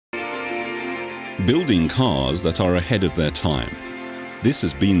Building cars that are ahead of their time. This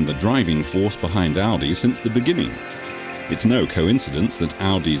has been the driving force behind Audi since the beginning. It's no coincidence that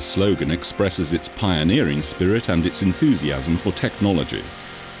Audi's slogan expresses its pioneering spirit and its enthusiasm for technology.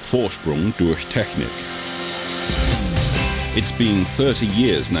 Vorsprung durch Technik. It's been 30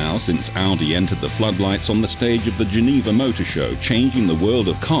 years now since Audi entered the floodlights on the stage of the Geneva Motor Show, changing the world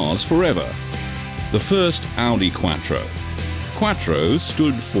of cars forever. The first Audi Quattro. Quattro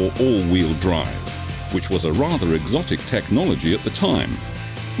stood for all-wheel drive, which was a rather exotic technology at the time.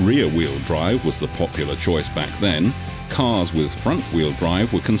 Rear-wheel drive was the popular choice back then. Cars with front-wheel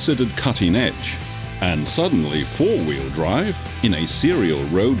drive were considered cutting edge. And suddenly four-wheel drive in a serial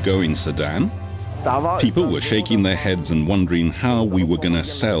road-going sedan? People were shaking their heads and wondering how we were going to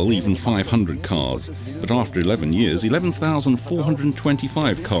sell even 500 cars. But after 11 years,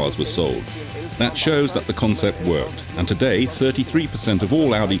 11,425 cars were sold. That shows that the concept worked. And today, 33% of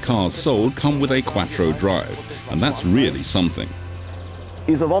all Audi cars sold come with a Quattro drive. And that's really something.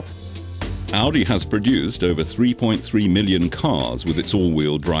 Audi has produced over 3.3 million cars with its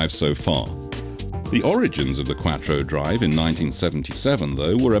all-wheel drive so far. The origins of the Quattro drive in 1977,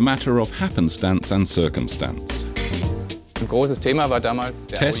 though, were a matter of happenstance and circumstance.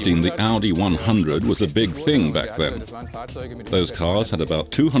 Testing the Audi 100 was a big thing back then. Those cars had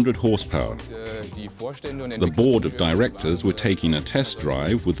about 200 horsepower. The board of directors were taking a test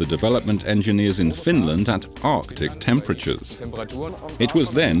drive with the development engineers in Finland at Arctic temperatures. It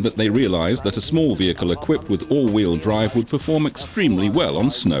was then that they realized that a small vehicle equipped with all-wheel drive would perform extremely well on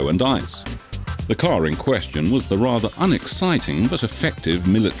snow and ice. The car in question was the rather unexciting but effective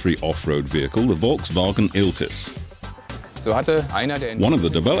military off-road vehicle, the Volkswagen Iltis. One of the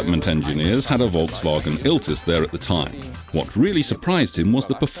development engineers had a Volkswagen Iltis there at the time. What really surprised him was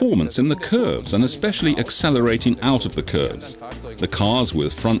the performance in the curves, and especially accelerating out of the curves. The cars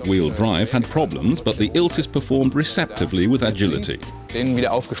with front-wheel drive had problems, but the Iltis performed receptively with agility. Then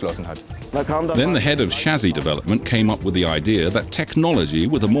the head of chassis development came up with the idea that technology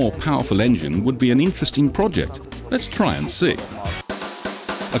with a more powerful engine would be an interesting project. Let's try and see.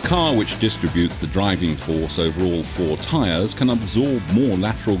 A car which distributes the driving force over all four tyres can absorb more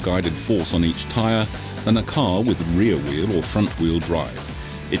lateral guided force on each tyre than a car with rear-wheel or front-wheel drive.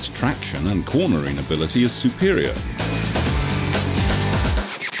 Its traction and cornering ability is superior.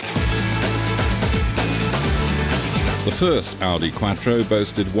 The first Audi Quattro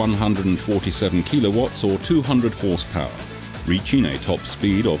boasted 147 kilowatts or 200 horsepower, reaching a top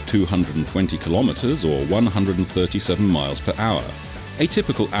speed of 220 kilometers or 137 miles per hour. A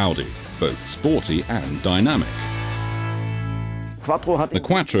typical Audi, both sporty and dynamic. The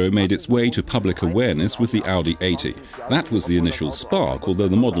Quattro made its way to public awareness with the Audi 80. That was the initial spark, although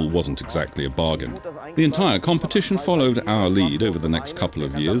the model wasn't exactly a bargain. The entire competition followed our lead over the next couple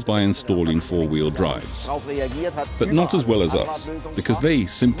of years by installing four-wheel drives. But not as well as us, because they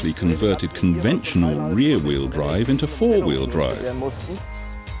simply converted conventional rear-wheel drive into four-wheel drive.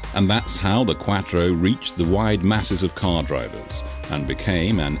 And that's how the Quattro reached the wide masses of car drivers and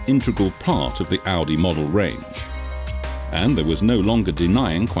became an integral part of the Audi model range. And there was no longer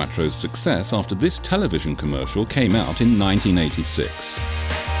denying Quattro's success after this television commercial came out in 1986.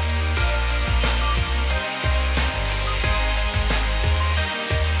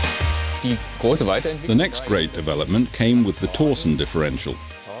 The next great development came with the Torsen differential.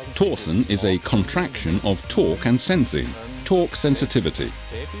 Torsen is a contraction of torque and sensing. Torque sensitivity.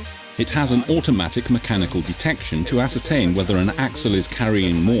 It has an automatic mechanical detection to ascertain whether an axle is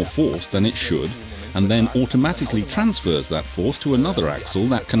carrying more force than it should, and then automatically transfers that force to another axle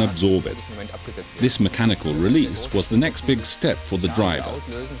that can absorb it. This mechanical release was the next big step for the driver,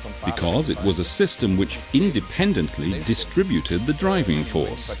 because it was a system which independently distributed the driving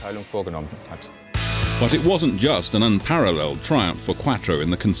force. But it wasn't just an unparalleled triumph for Quattro in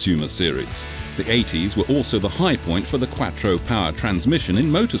the consumer series. The 80s were also the high point for the Quattro power transmission in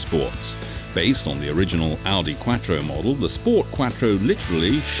motorsports. Based on the original Audi Quattro model, the Sport Quattro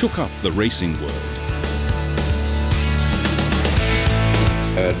literally shook up the racing world.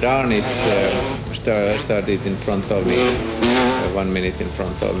 Down is started in front of me, 1 minute in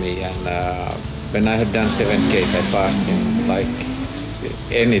front of me, and when I had done 7Ks, I passed him like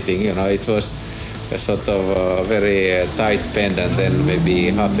anything, you know. It was a sort of very tight bend and then maybe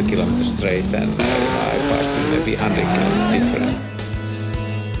half a kilometer straight, and I passed him maybe 100 kilometers different.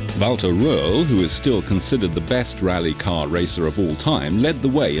 Walter Röhrl, who is still considered the best rally car racer of all time, led the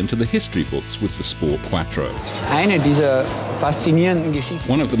way into the history books with the Sport Quattro.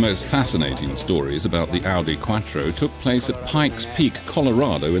 One of the most fascinating stories about the Audi Quattro took place at Pikes Peak,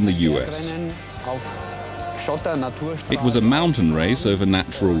 Colorado in the US. It was a mountain race over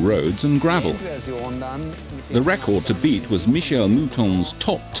natural roads and gravel. The record to beat was Michel Mouton's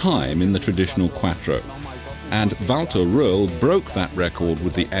top time in the traditional Quattro. And Walter Röhrl broke that record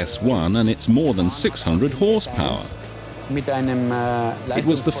with the S1 and its more than 600 horsepower. It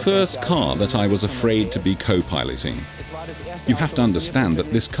was the first car that I was afraid to be co-piloting. You have to understand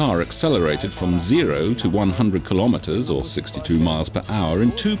that this car accelerated from 0 to 100 kilometers or 62 miles per hour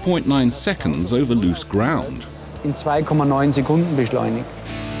in 2.9 seconds over loose ground. In 2,9 Sekunden beschleunigt.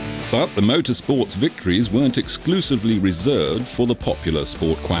 But the motorsport's victories weren't exclusively reserved for the popular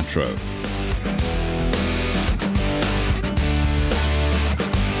Sport Quattro.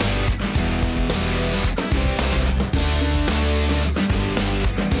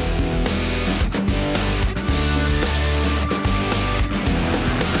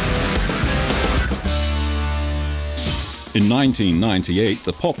 In 1998,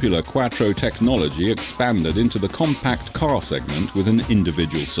 the popular Quattro technology expanded into the compact car segment with an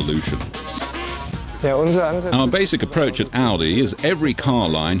individual solution. Our basic approach at Audi is every car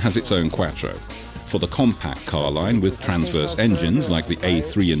line has its own Quattro. For the compact car line with transverse engines like the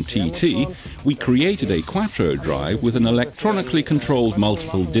A3 and TT, we created a Quattro drive with an electronically controlled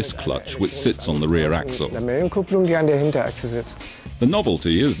multiple disc clutch which sits on the rear axle. The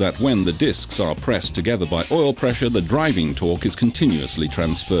novelty is that when the discs are pressed together by oil pressure, the driving torque is continuously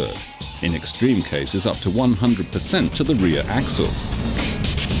transferred, in extreme cases up to 100% to the rear axle.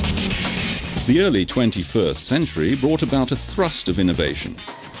 The early 21st century brought about a thrust of innovation.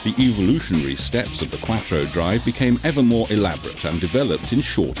 The evolutionary steps of the Quattro drive became ever more elaborate and developed in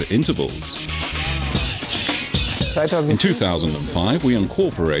shorter intervals. In 2005, we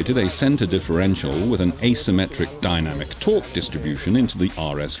incorporated a center differential with an asymmetric dynamic torque distribution into the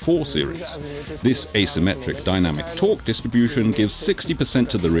RS4 series. This asymmetric dynamic torque distribution gives 60%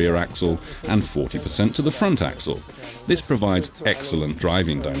 to the rear axle and 40% to the front axle. This provides excellent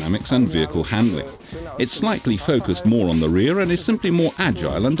driving dynamics and vehicle handling. It's slightly focused more on the rear and is simply more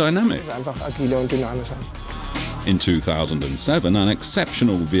agile and dynamic. In 2007, an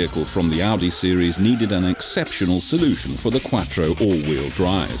exceptional vehicle from the Audi series needed an exceptional solution for the Quattro all-wheel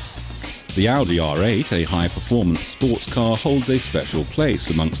drive. The Audi R8, a high-performance sports car, holds a special place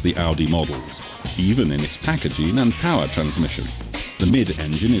amongst the Audi models, even in its packaging and power transmission. The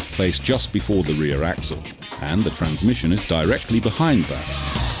mid-engine is placed just before the rear axle, and the transmission is directly behind that.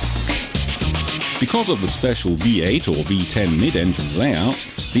 Because of the special V8 or V10 mid-engine layout,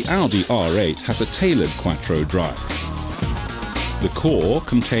 the Audi R8 has a tailored Quattro drive. The core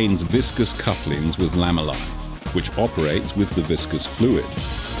contains viscous couplings with lamellae, which operates with the viscous fluid.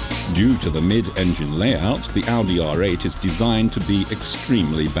 Due to the mid-engine layout, the Audi R8 is designed to be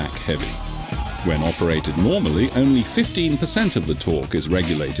extremely back-heavy. When operated normally, only 15% of the torque is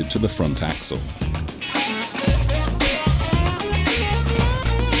regulated to the front axle.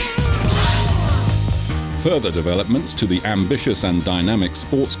 Further developments to the ambitious and dynamic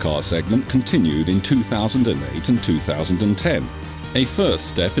sports car segment continued in 2008 and 2010. A first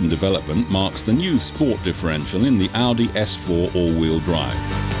step in development marks the new sport differential in the Audi S4 all-wheel drive.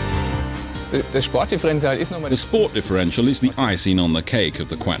 The sport differential is the icing on the cake of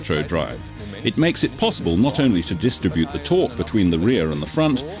the Quattro drive. It makes it possible not only to distribute the torque between the rear and the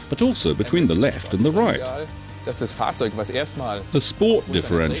front, but also between the left and the right. The sport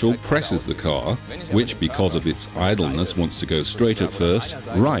differential presses the car, which because of its idleness wants to go straight at first,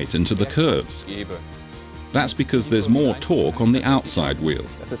 right into the curves. That's because there's more torque on the outside wheel.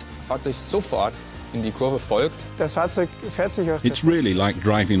 It's really like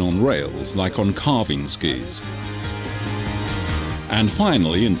driving on rails, like on carving skis. And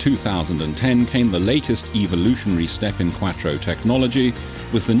finally, in 2010 came the latest evolutionary step in Quattro technology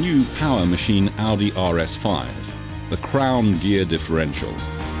with the new power machine Audi RS5, the crown gear differential.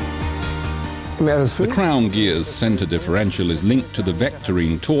 The crown gear's center differential is linked to the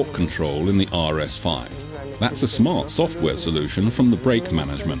vectoring torque control in the RS5. That's a smart software solution from the brake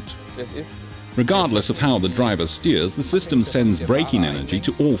management. Regardless of how the driver steers, the system sends braking energy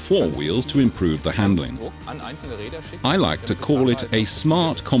to all four wheels to improve the handling. I like to call it a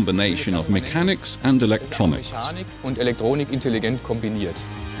smart combination of mechanics and electronics.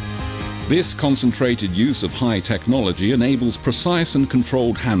 This concentrated use of high technology enables precise and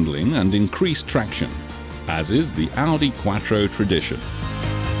controlled handling and increased traction, as is the Audi Quattro tradition.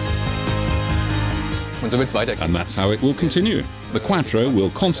 And that's how it will continue. The Quattro will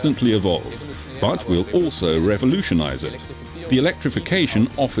constantly evolve, but we'll also revolutionize it. The electrification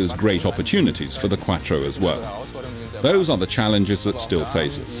offers great opportunities for the Quattro as well. Those are the challenges that still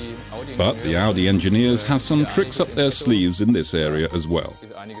face us. But the Audi engineers have some tricks up their sleeves in this area as well.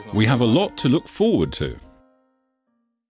 We have a lot to look forward to.